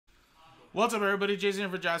What's up, everybody? Jason here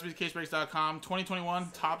for JaspysCaseBreaks.com.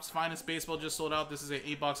 2021 Topps Finest Baseball just sold out. This is a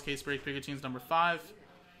 8-box case break. Pick your teams number 5.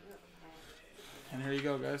 And here you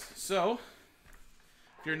go, guys. So,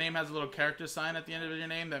 if your name has a little character sign at the end of your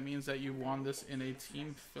name, that means that you won this in a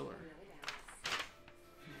team filler.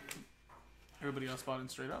 Everybody else bought in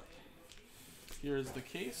straight up. Here's the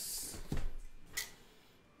case.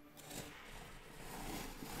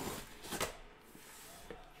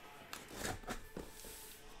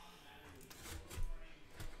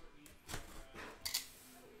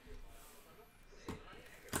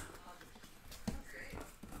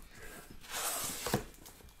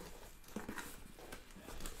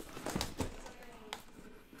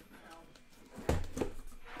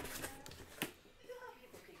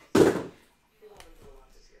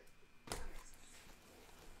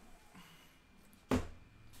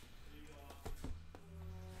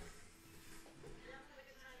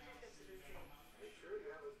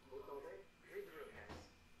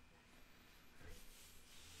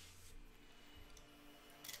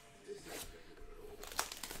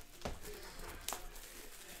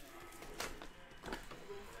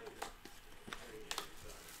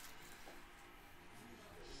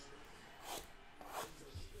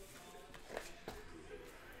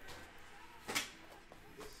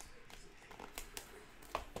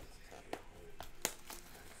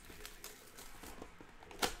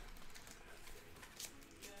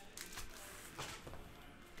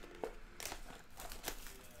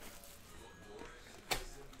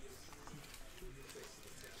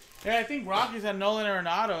 Yeah, I think Rockies had Nolan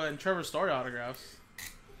Arenado and Trevor Story autographs.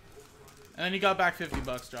 And then you got back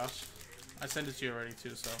 $50, Josh. I sent it to you already,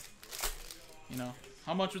 too, so. You know.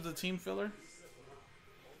 How much was the team filler?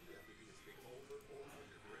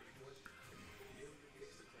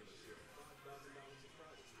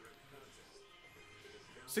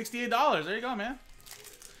 $68. There you go, man.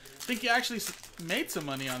 I think you actually made some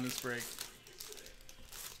money on this break.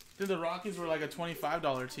 I think the Rockies were like a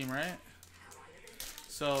 $25 team, right?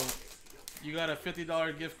 So, you got a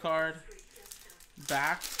 $50 gift card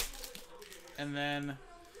back, and then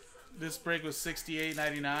this break was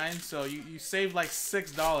 $68.99. So you saved like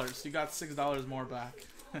 $6. You got $6 more back.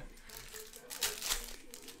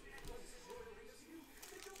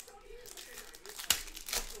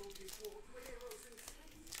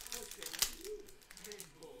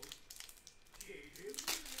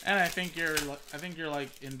 And I think you're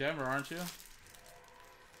like in Denver, aren't you?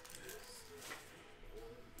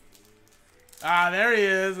 Ah, there he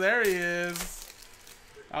is. There he is.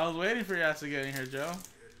 I was waiting for your ass to get in here, Joe.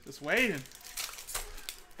 Just waiting.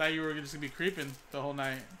 Thought you were just going to be creeping the whole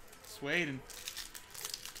night. Just waiting.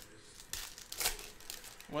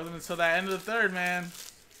 Wasn't until that end of the third, man.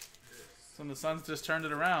 When the Suns just turned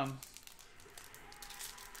it around.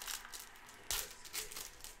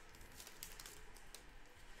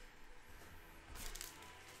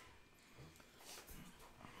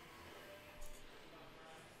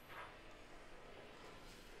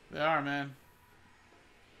 They are, man.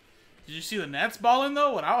 Did you see the Nets balling,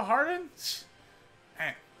 though, without Harden?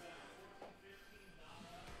 Man.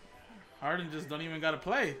 Harden just don't even got to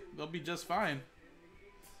play. They'll be just fine.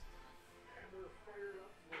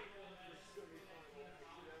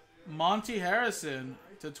 Monty Harrison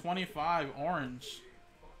 /25, orange.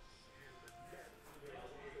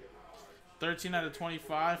 13 out of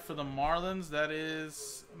 25 for the Marlins. That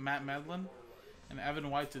is Matt Medlin. And Evan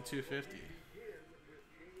White /250.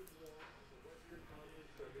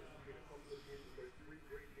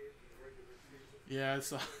 Yeah,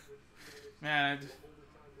 it's man,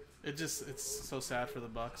 it's so sad for the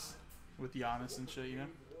Bucks with Giannis and shit, you know.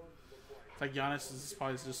 It's like Giannis is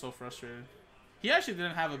probably just so frustrated. He actually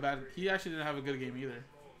didn't have a good game either.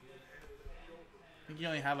 I think he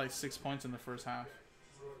only had like 6 points in the first half.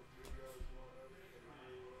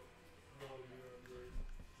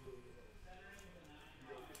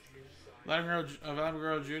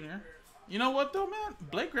 Vladimir Jr. You know what though, man?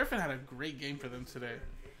 Blake Griffin had a great game for them today.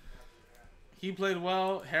 He played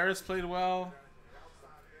well. Harris played well.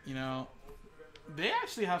 You know, they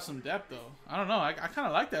actually have some depth, though. I don't know. I kind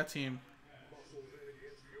of like that team.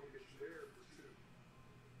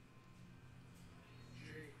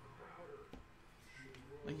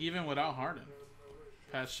 Like, even without Harden.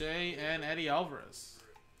 Pache and Eddie Alvarez.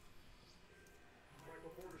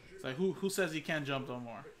 It's like, who says he can't jump no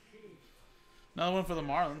more? Another one for the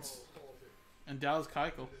Marlins. And Dallas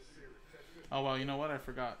Keuchel. Oh, well, you know what? I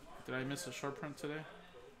forgot. Did I miss a short print today?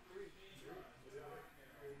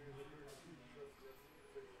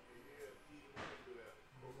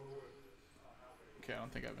 Okay, I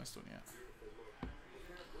don't think I missed one yet.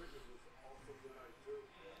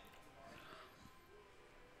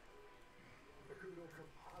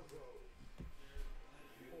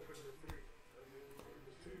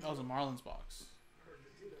 That was a Marlins box.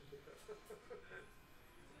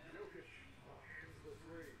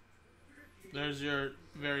 There's your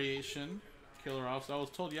variation. Killer off. So I was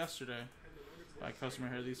told yesterday by a customer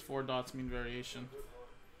here, these 4 dots mean variation.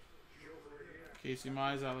 Casey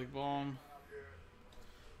Mize, Alec Bohm,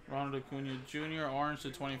 Ronald Acuna Jr., orange to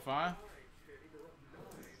 25.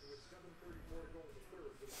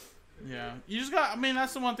 Yeah, you just got, I mean,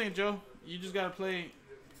 that's the one thing, Joe. You just got to play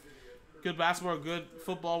good basketball, good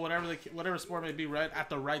football, whatever sport may be, right at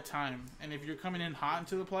the right time. And if you're coming in hot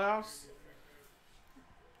into the playoffs,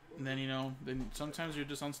 then, you know, then sometimes you're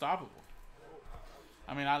just unstoppable.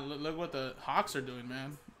 I mean, look what the Hawks are doing,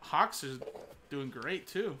 man. Hawks is doing great,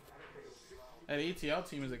 too. That ATL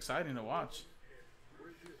team is exciting to watch.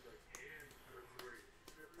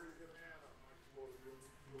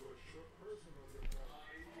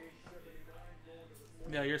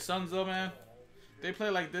 Yeah, your Suns, though, man. They play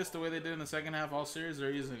like this the way they did in the second half all series,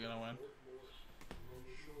 they're easily going to win.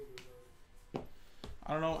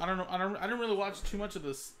 I don't know. I didn't really watch too much of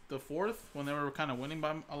the fourth when they were kind of winning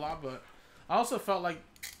by a lot, but I also felt like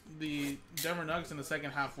the Denver Nuggets in the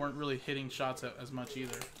second half weren't really hitting shots as much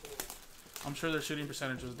either. I'm sure their shooting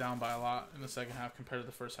percentage was down by a lot in the second half compared to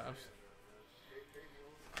the first half.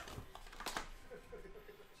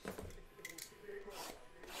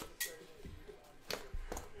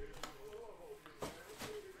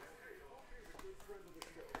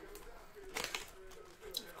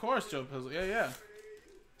 Of course, Joe Pizzle. Yeah.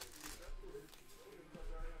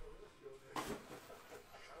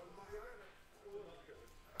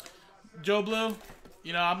 Joe Blue,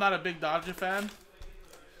 you know, I'm not a big Dodger fan.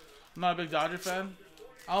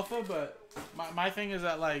 Alpha, but my thing is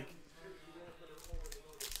that, like,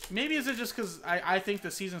 maybe is it just because I think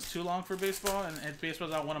the season's too long for baseball, and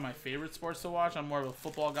baseball's not one of my favorite sports to watch. I'm more of a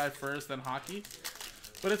football guy first, then hockey.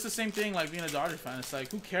 But it's the same thing, like, being a Dodger fan. It's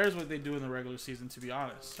like, who cares what they do in the regular season, to be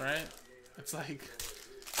honest, right? It's like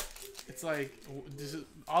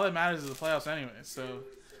all that matters is the playoffs anyway. So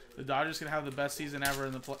the Dodgers can have the best season ever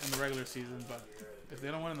in the regular season, but if they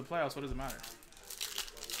don't win in the playoffs, what does it matter?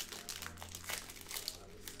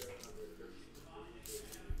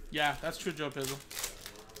 Yeah, that's true, Joe Pizzle.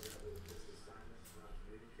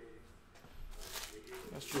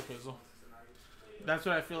 That's true, Pizzle. That's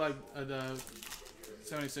what I feel like the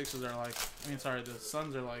 76ers are like. I mean, sorry, the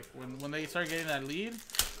Suns are like. When they start getting that lead,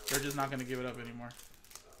 they're just not going to give it up anymore.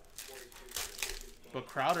 But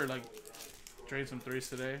Crowder, like, drained some threes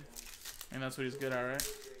today. And that's what he's good at, right?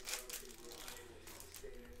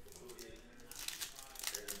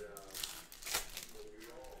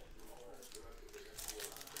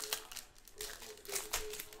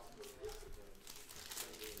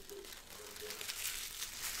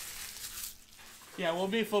 Yeah, well,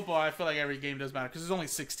 being football, I feel like every game does matter because there's only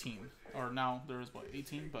 16, or now there is what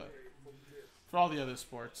 18, but for all the other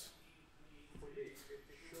sports,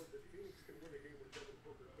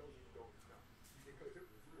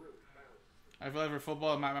 I feel like for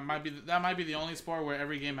football, that might be the only sport where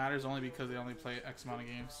every game matters only because they only play X amount of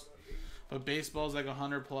games. But baseball's like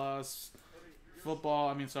 100 plus. Football,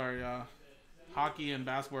 I mean, sorry, hockey and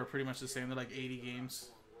basketball are pretty much the same. They're like 80 games.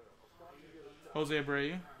 Jose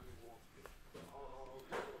Abreu.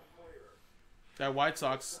 That White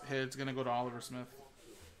Sox hit's going to go to Oliver Smith.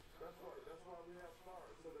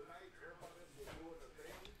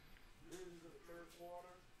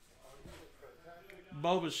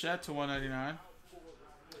 Bo Bichette to 199.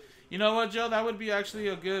 You know what, Joe? That would be actually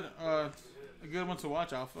a good one to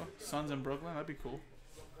watch, Alpha. Suns in Brooklyn. That'd be cool.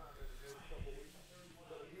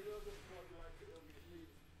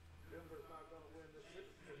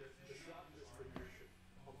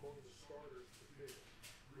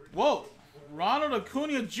 Whoa. Ronald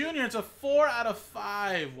Acuna Jr. It's a 4 out of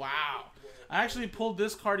 5. Wow. I actually pulled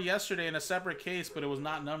this card yesterday in a separate case, but it was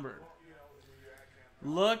not numbered.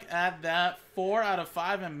 Look at that. 4 out of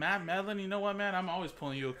 5. And Matt Medlin, you know what, man? I'm always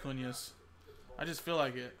pulling you Acuna's. I just feel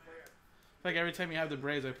like it. Like every time you have the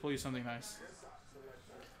Braves, I pull you something nice.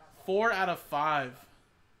 4 out of 5.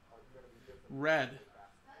 Red.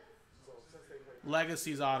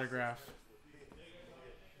 Legacy's autograph.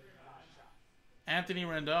 Anthony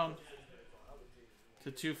Rendon to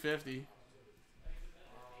 250.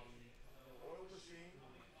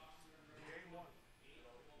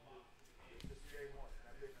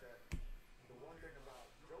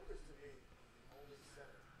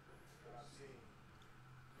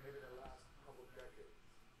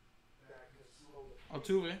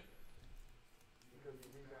 Altuve.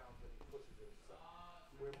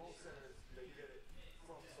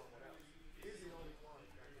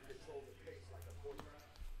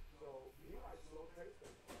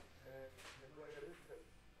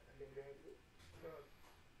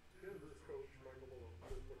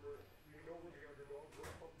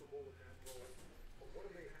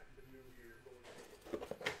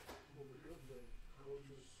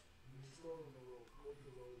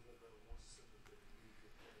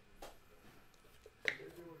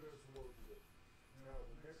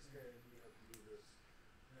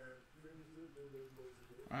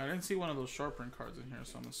 I didn't see one of those short print cards in here,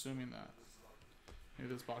 so I'm assuming that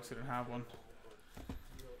maybe this box didn't have one.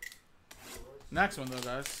 Next one, though,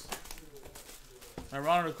 guys. My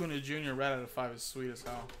Ronald Acuna Jr. red out of 5 is sweet as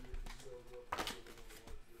hell.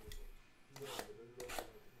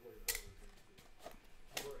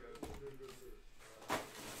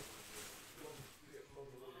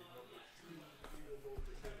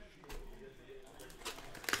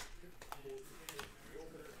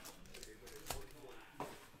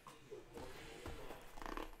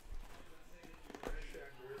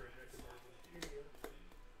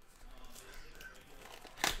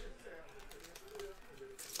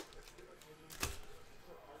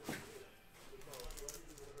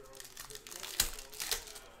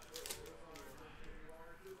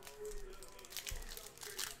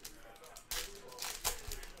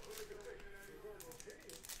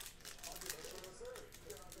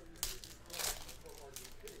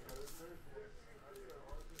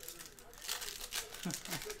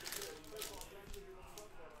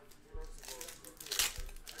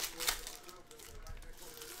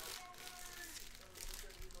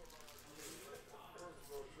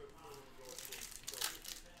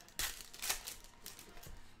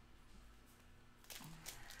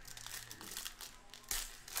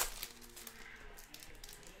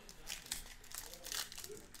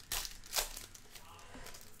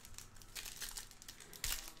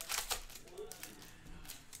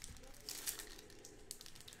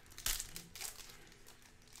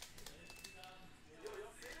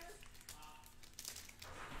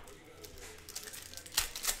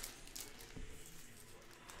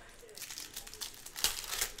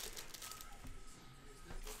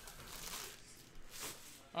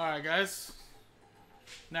 Alright, guys.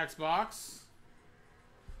 Next box.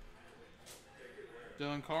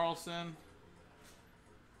 Dylan Carlson.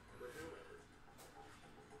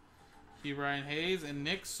 Brian Hayes and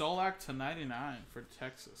Nick Solak to 99 for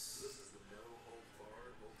Texas.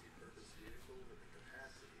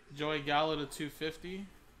 Joey Gallo to 250.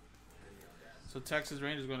 So Texas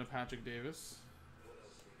Rangers going to Patrick Davis.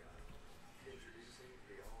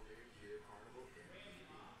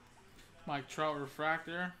 Mike Trout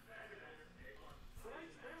refractor.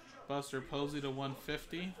 Buster Posey to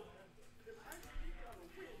 150.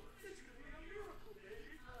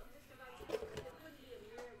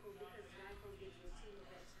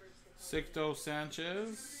 Sixto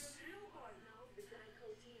Sanchez.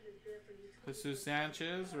 Jesus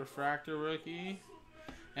Sanchez, refractor rookie.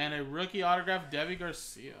 And a rookie autograph, Debbie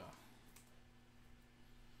Garcia.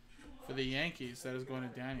 For the Yankees, that is going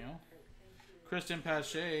to Daniel. Christian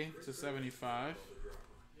Pache to 75.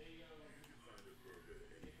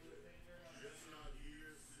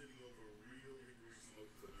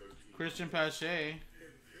 Christian Pache.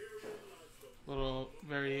 Little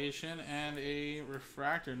variation. And a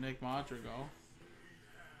refractor, Nick Madrigal.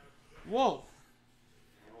 Whoa!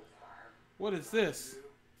 What is this?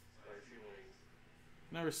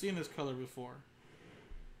 Never seen this color before.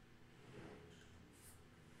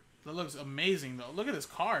 That looks amazing, though. Look at this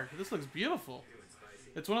card. This looks beautiful.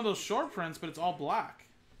 It's one of those short prints, but it's all black.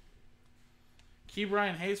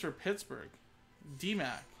 Brian Hayes for Pittsburgh.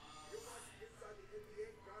 D-Mac.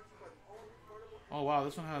 Oh, wow.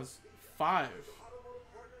 This one has 5.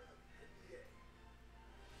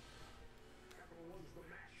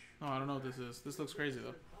 Oh, I don't know what this is. This looks crazy,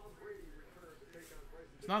 though.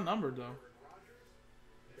 It's not numbered, though.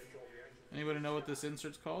 Anybody know what this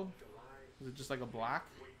insert's called? Is it just like a black?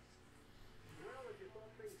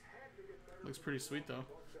 Looks pretty sweet, though.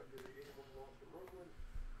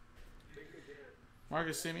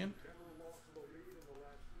 Marcus Semien.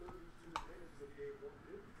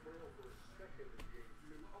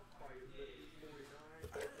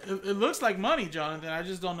 It looks like money, Jonathan. I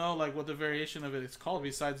just don't know like what the variation of it is called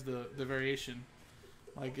besides the variation.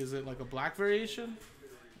 Like, is it like a black variation?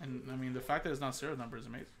 And I mean, the fact that it's not serial number is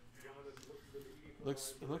amazing.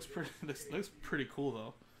 It looks pretty cool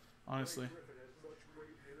though, honestly.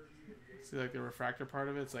 See like the refractor part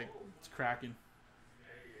of it, it's like it's cracking.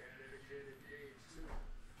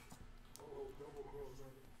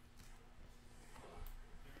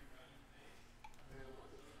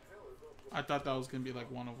 I thought that was gonna be like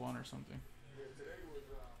 1 of 1 or something.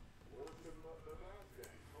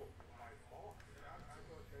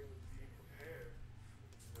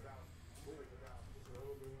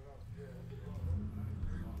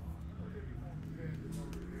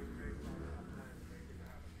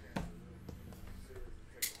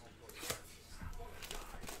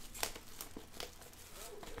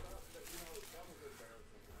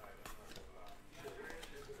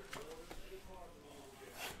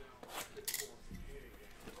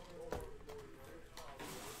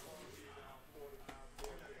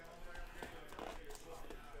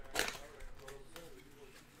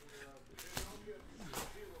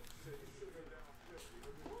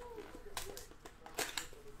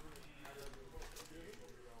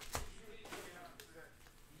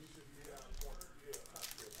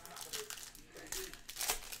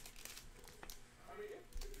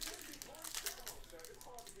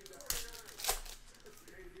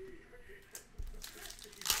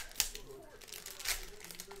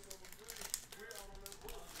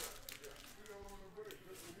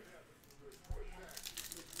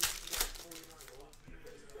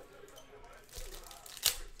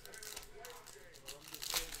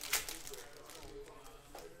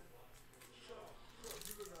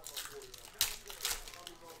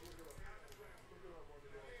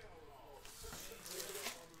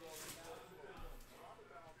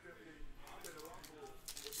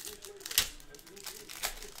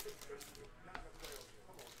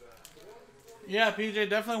 Yeah, PJ,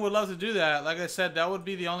 definitely would love to do that. Like I said, that would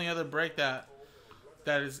be the only other break that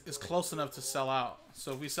is close enough to sell out.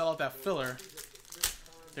 So if we sell out that filler,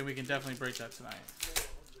 then we can definitely break that tonight.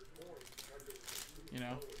 You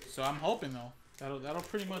know? So I'm hoping, though, that'll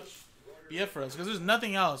pretty much be it for us. Because there's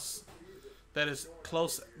nothing else that is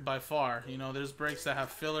close by far. You know, there's breaks that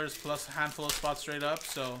have fillers plus a handful of spots straight up.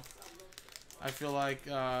 So I feel like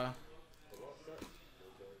I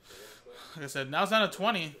said, now it's down to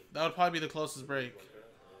 20. That would probably be the closest break.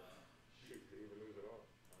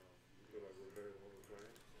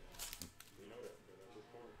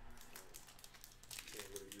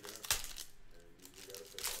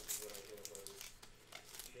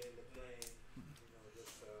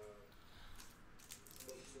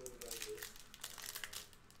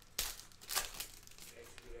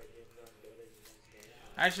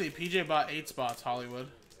 Actually, PJ bought 8 spots, Hollywood.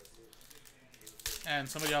 And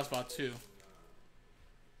somebody else bought 2.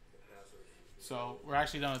 So we're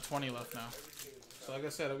actually down to 20 left now. So like I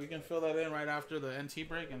said, we can fill that in right after the NT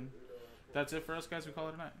break, and that's it for us, guys. We call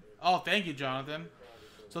it a night. Oh, thank you, Jonathan.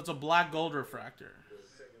 So it's a black gold refractor.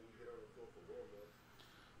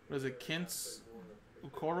 What is it? Kintz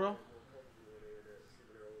Ukoro?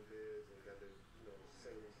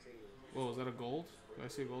 Whoa, is that a gold? Do I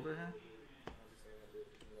see a gold right here?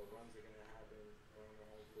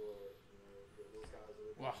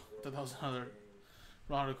 Wow, I thought that was another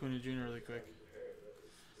Ronald Acuna Jr. really quick.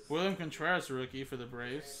 William Contreras, rookie for the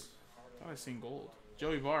Braves. I thought I seen gold.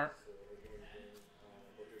 Joey Bart.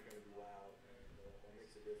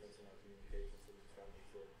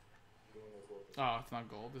 Oh, it's not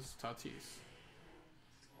gold. This is Tatis.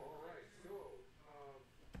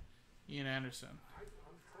 Ian Anderson.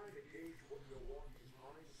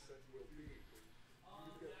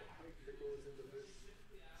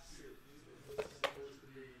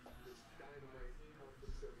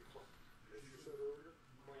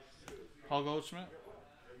 Paul Goldschmidt.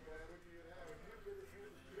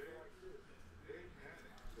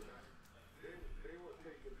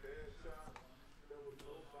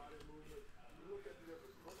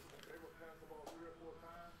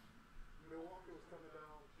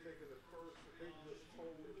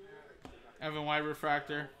 Evan White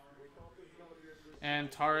refractor. And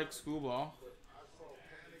Tarek Skubal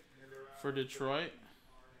for Detroit.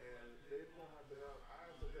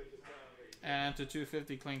 And to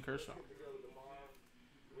 250, Clayton Kershaw.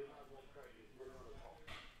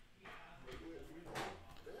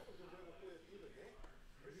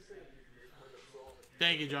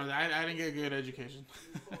 Thank you, Jonathan. I didn't get a good education.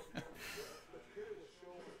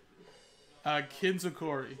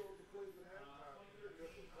 Kinzakori.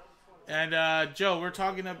 And Joe, we're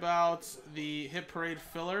talking about the Hit Parade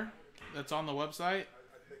filler that's on the website.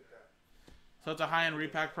 So it's a high-end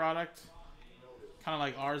repack product. Kind of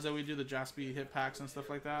like ours that we do, the Jaspy hit packs and stuff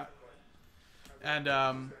like that. And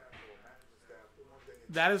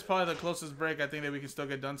that is probably the closest break I think that we can still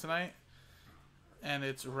get done tonight. And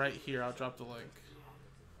it's right here. I'll drop the link.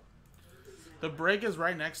 The break is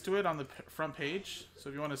right next to it on the front page. So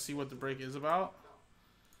if you want to see what the break is about.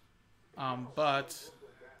 But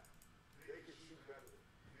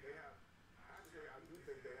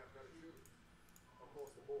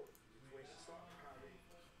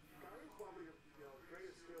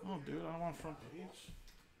oh, dude, I don't want front page.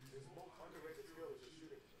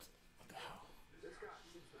 What the hell? This guy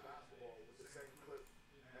shoots the basketball with the same clip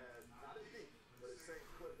as, not as deep, but the same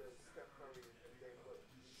clip as Steph Curry and Dame Lillard.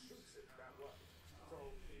 He shoots it that way. So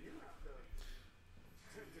you have to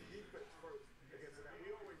tend to defense first against that.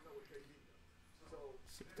 We always know what they beat. So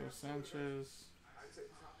Sixto Sanchez. I'd say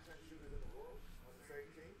top 10 shooters in the world on the same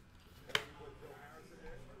team. And you put Bill Harris in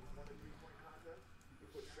there, won the 3-point contest. You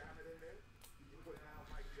put Shabbat in there.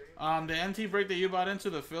 The NT break that you bought into,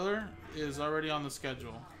 the filler, is already on the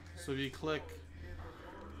schedule. So if you click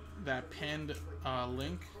that pinned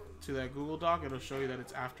link to that Google Doc, it'll show you that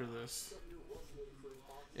it's after this.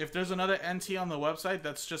 If there's another NT on the website,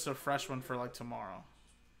 that's just a fresh one for like tomorrow.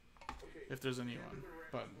 If there's a new one.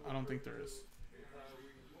 But I don't think there is.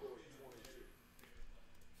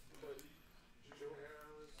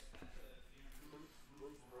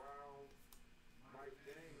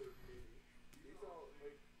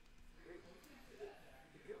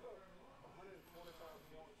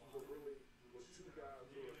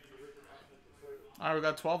 Alright, we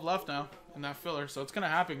got 12 left now in that filler, so it's going to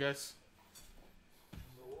happen, guys.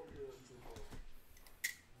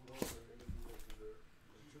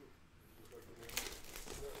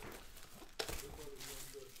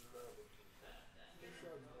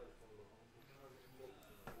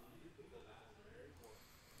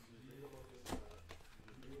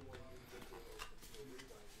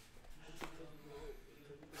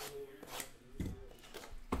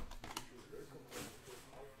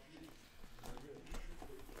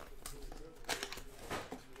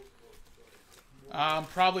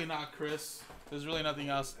 Probably not, Chris. There's really nothing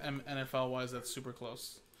else NFL-wise that's super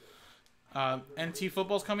close. NT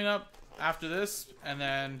football's coming up after this, and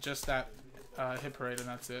then just that hit parade, and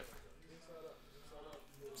that's it.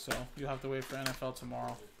 So you'll have to wait for NFL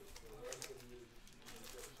tomorrow.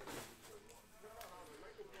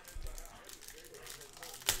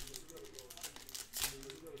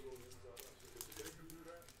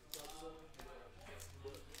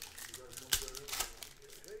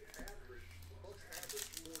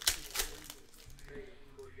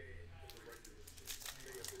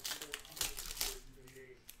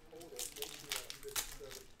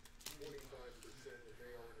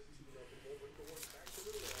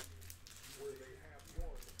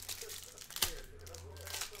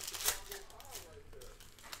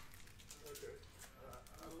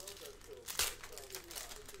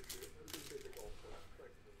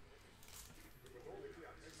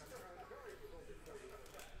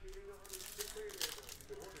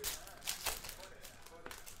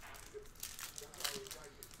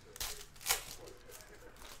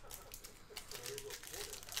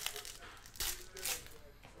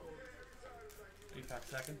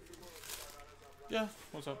 Second? Yeah,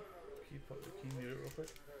 what's up? Can you mute it real quick?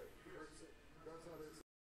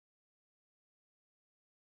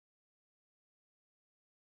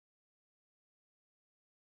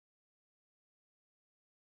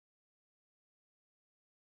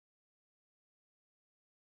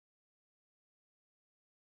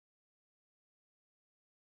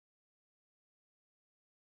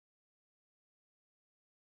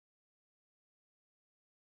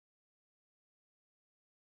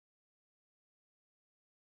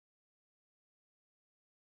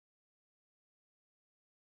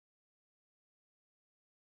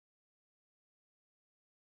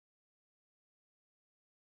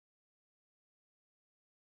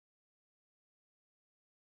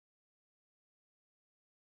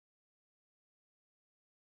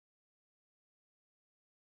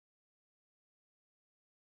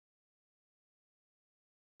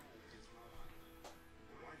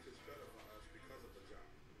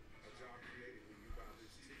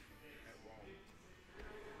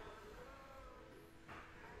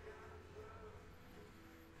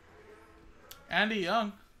 Andy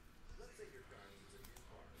Young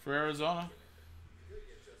for Arizona.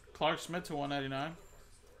 Clark Smith to 199.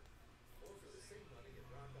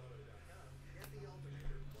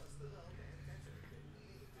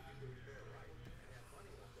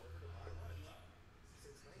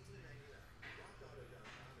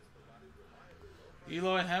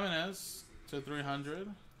 Eloy Jimenez to 300.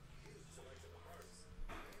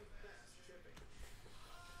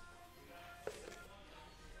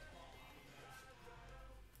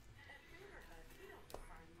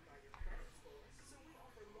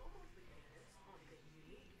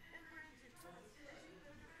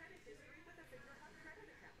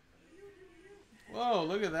 Whoa,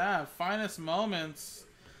 look at that. Finest moments.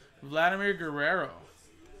 Vladimir Guerrero.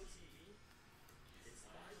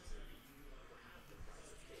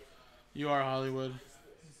 You are Hollywood.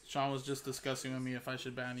 Sean was just discussing with me if I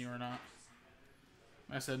should ban you or not.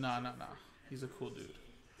 I said, nah. He's a cool dude.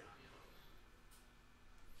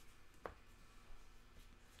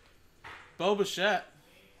 Bo Bichette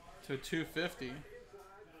to 250.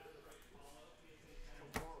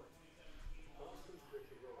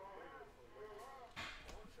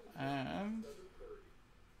 And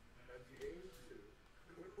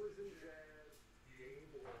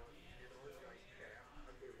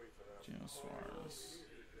Gino Suarez.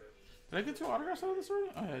 Did I get 2 autographs out of this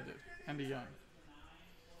already? Oh, yeah, I did. Andy Young.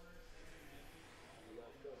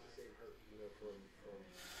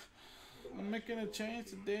 I'm making a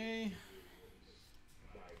change today.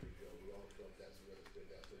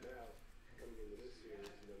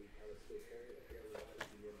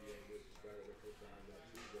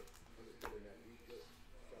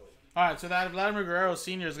 All right, so that Vladimir Guerrero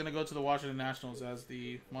Sr. is going to go to the Washington Nationals as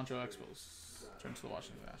the Montreal Expos turn to the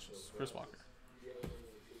Washington Nationals. Chris Walker.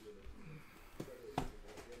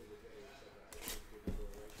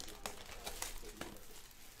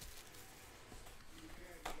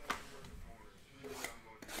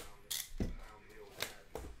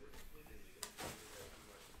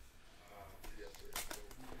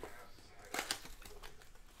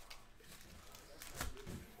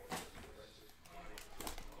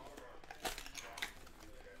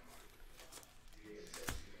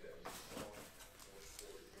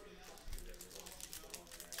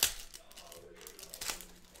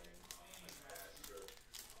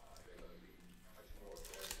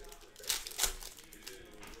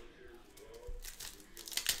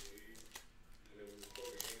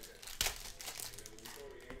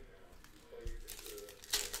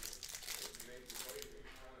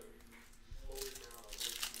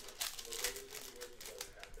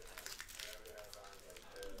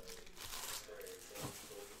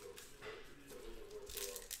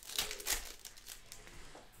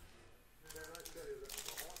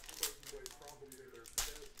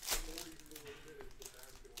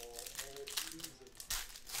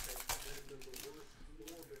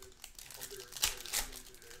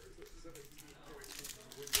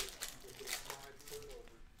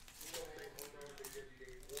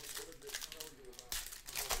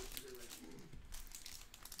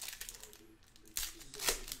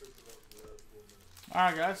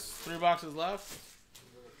 Alright, guys. 3 boxes left.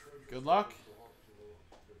 Good luck.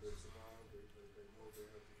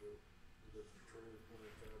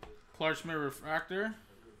 Clark's Refractor.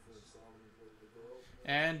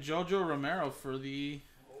 And Jojo Romero for the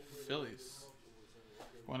Phillies.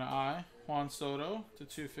 Going to I. Juan Soto to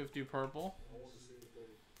 250 purple.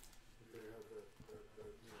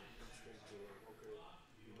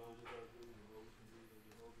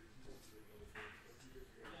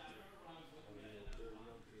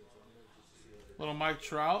 Little Mike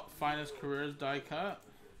Trout, finest careers die cut.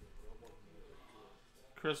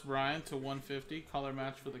 Chris Bryant to 150, color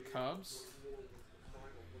match for the Cubs.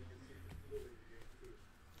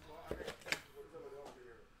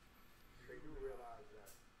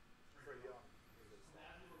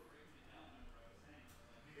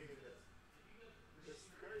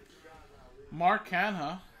 Mark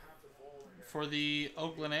Canha for the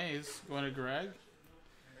Oakland A's, going to Greg.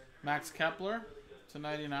 Max Kepler to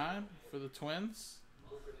 99 for the Twins.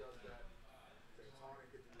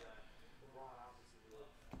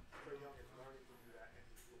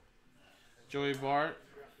 Joey Bart.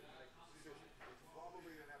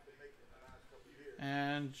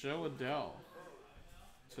 And Joe Adele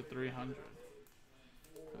to 300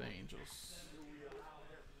 for the Angels.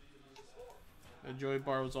 Joey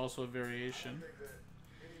Bart was also a variation.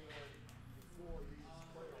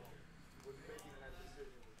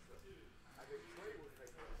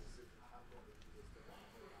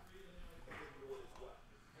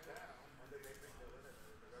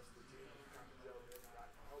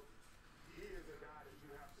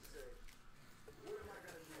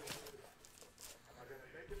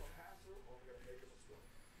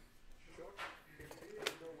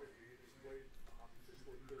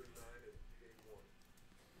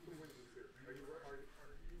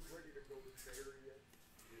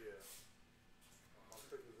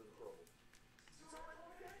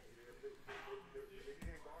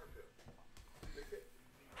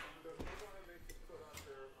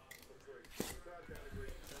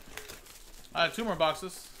 Alright, 2 more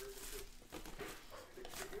boxes.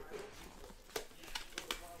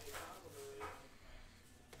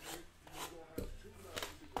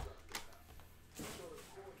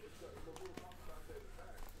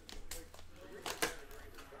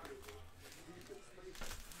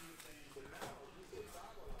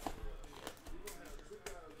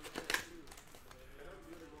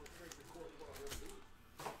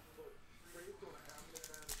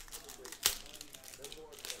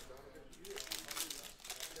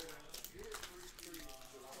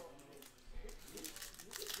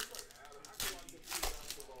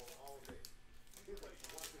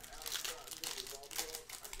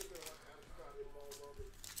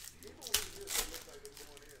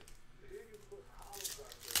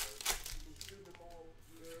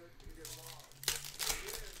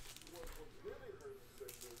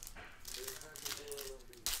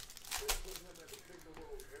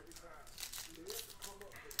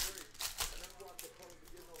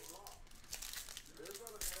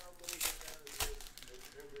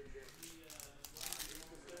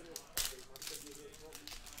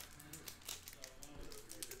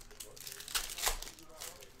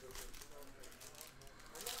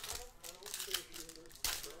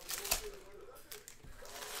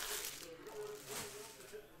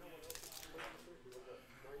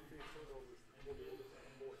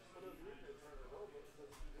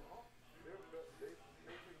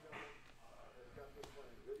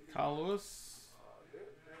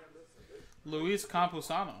 Luis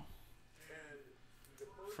Campusano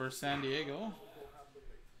for San Diego.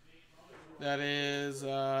 That is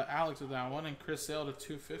Alex with that one, and Chris Sale to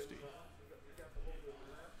 250.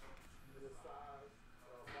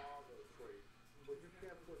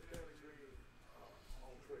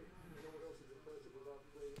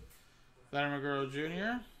 Vladimir Guerrero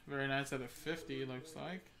Jr. Very nice at a 50, looks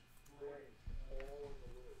like.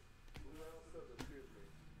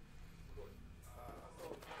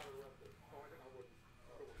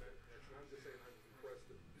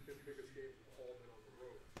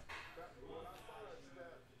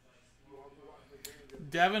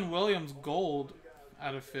 Devin Williams gold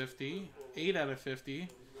out of 50. 8 out of 50.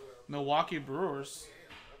 Milwaukee Brewers.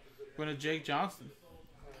 Going to Jake Johnston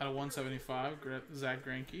out of 175. Zach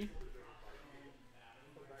Greinke.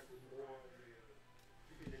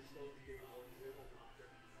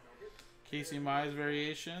 Casey Mize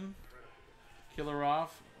variation. Killaroff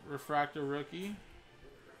refractor rookie.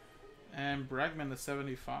 And Bregman to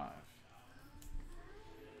 75.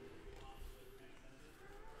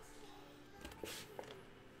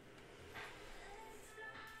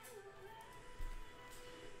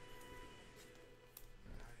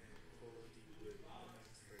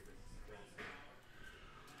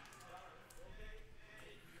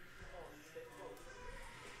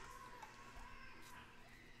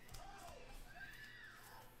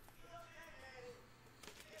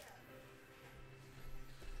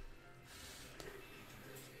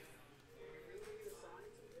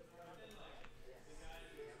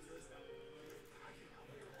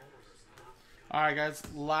 All right, guys.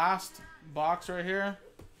 Last box right here.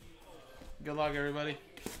 Good luck, everybody.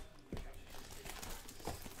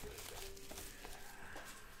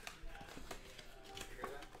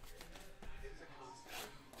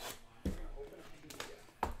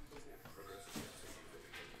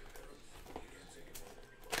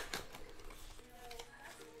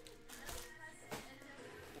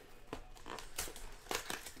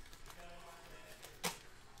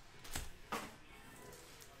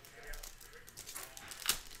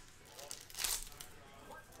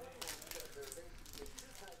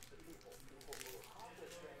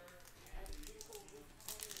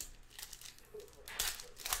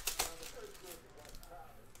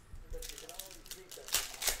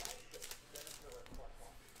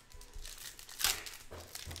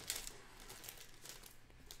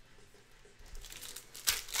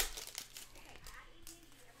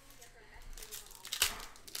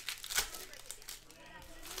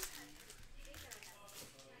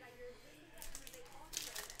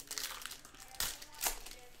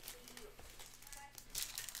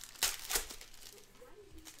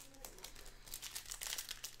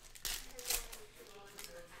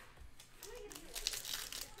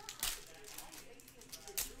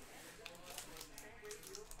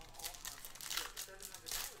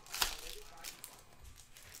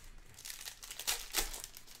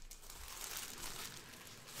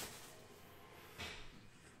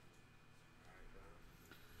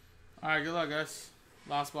 All right, good luck, guys.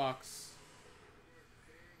 Last box.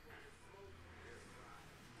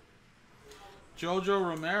 Jojo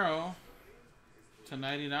Romero to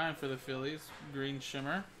 99 for the Phillies, green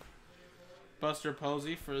shimmer. Buster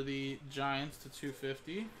Posey for the Giants to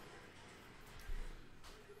 250.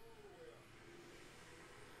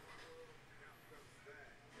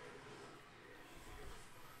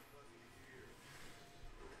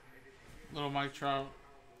 Little Mike Trout.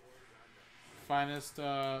 Finest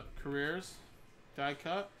careers, die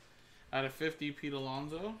cut, out of 50, Pete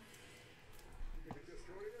Alonso.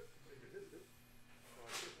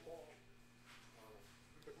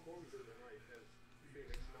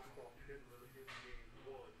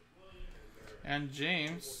 And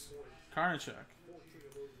James Karnachek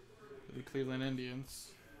for the Cleveland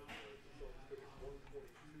Indians.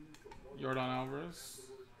 Yordan Alvarez.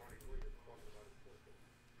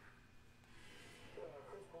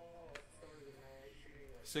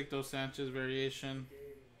 Sicto Sanchez variation.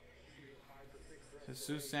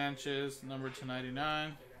 Jesus Sanchez, number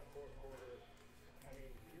 299.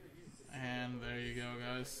 And there you go,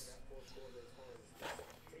 guys.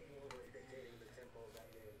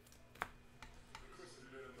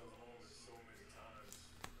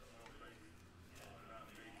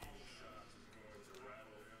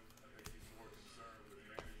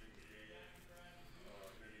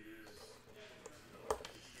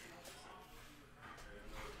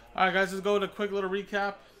 Alright, guys, let's go with a quick little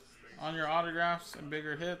recap on your autographs and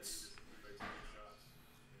bigger hits.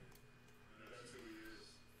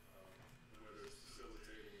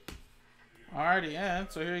 Alrighty,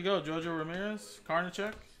 and so here you go. Jojo Ramirez,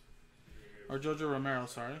 Karnachek, or Jojo Romero,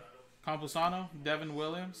 sorry. Campusano, Devin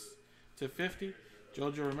Williams to 50.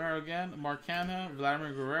 Jojo Romero again. Mark Canha,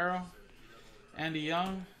 Vladimir Guerrero, Andy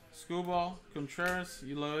Young, Scuball, Contreras,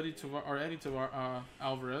 Eddie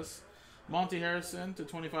Alvarez. Monty Harrison to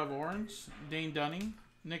 25 orange. Dane Dunning,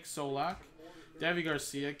 Nick Solak, Davy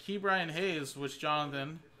Garcia, Key Brian Hayes, which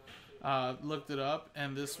Jonathan looked it up,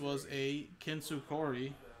 and this was a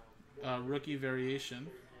Kinsukori rookie variation,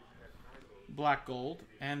 black gold,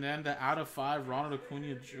 and then the out of 5 Ronald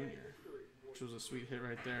Acuna Jr., which was a sweet hit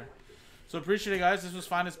right there. So appreciate it, guys. This was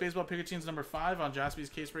Finest Baseball Picker Teams number 5 on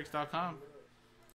JaspysCaseBreaks.com.